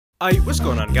What's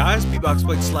going on, guys? Beatbox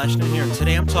Blade Slashing here, and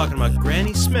today I'm talking about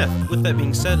Granny Smith. With that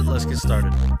being said, let's get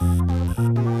started.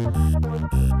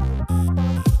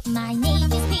 My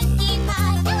name is Pinkie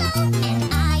Pie, hello,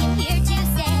 and I am here to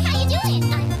say, how you doing?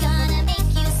 I'm gonna make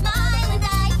you smile, and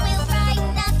I will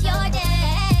brighten up your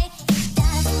day. It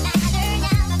doesn't matter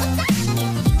now what's up,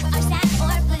 if you are sad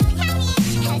or blue, happy,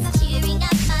 as cheering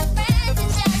up my friends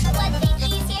is just what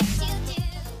Pinkie's here to do.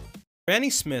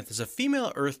 Granny Smith is a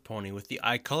female earth pony with the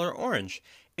eye color orange.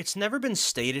 It's never been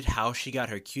stated how she got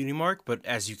her cutie mark, but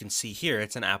as you can see here,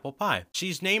 it's an apple pie.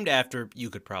 She's named after, you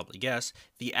could probably guess,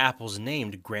 the apples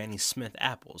named Granny Smith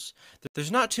apples.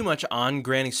 There's not too much on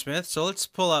Granny Smith, so let's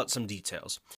pull out some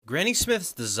details. Granny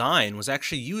Smith's design was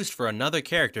actually used for another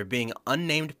character, being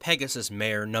unnamed Pegasus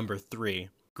Mare number 3.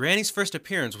 Granny's first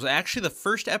appearance was actually the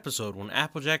first episode when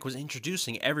Applejack was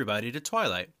introducing everybody to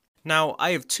Twilight. Now,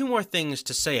 I have two more things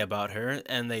to say about her,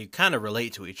 and they kind of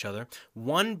relate to each other.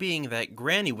 One being that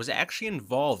Granny was actually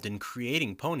involved in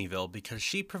creating Ponyville because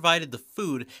she provided the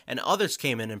food and others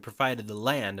came in and provided the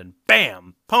land, and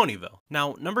BAM! Ponyville.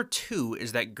 Now, number two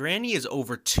is that Granny is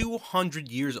over 200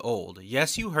 years old.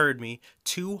 Yes, you heard me,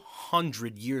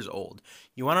 200 years old.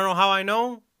 You want to know how I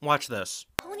know? Watch this.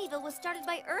 Ponyville was started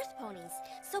by Earth ponies,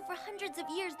 so for hundreds of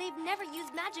years they've never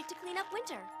used magic to clean up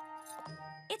winter.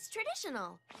 It's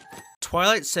traditional.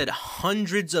 Twilight said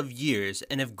hundreds of years,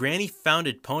 and if Granny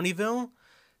founded Ponyville,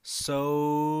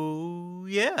 so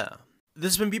yeah.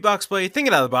 This has been Beatbox Blade. Think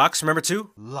it out of the box. Remember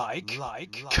to like,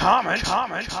 comment,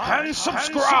 and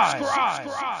subscribe.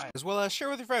 As well as share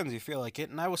with your friends if you feel like it,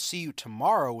 and I will see you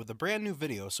tomorrow with a brand new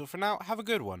video. So for now, have a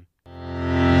good one.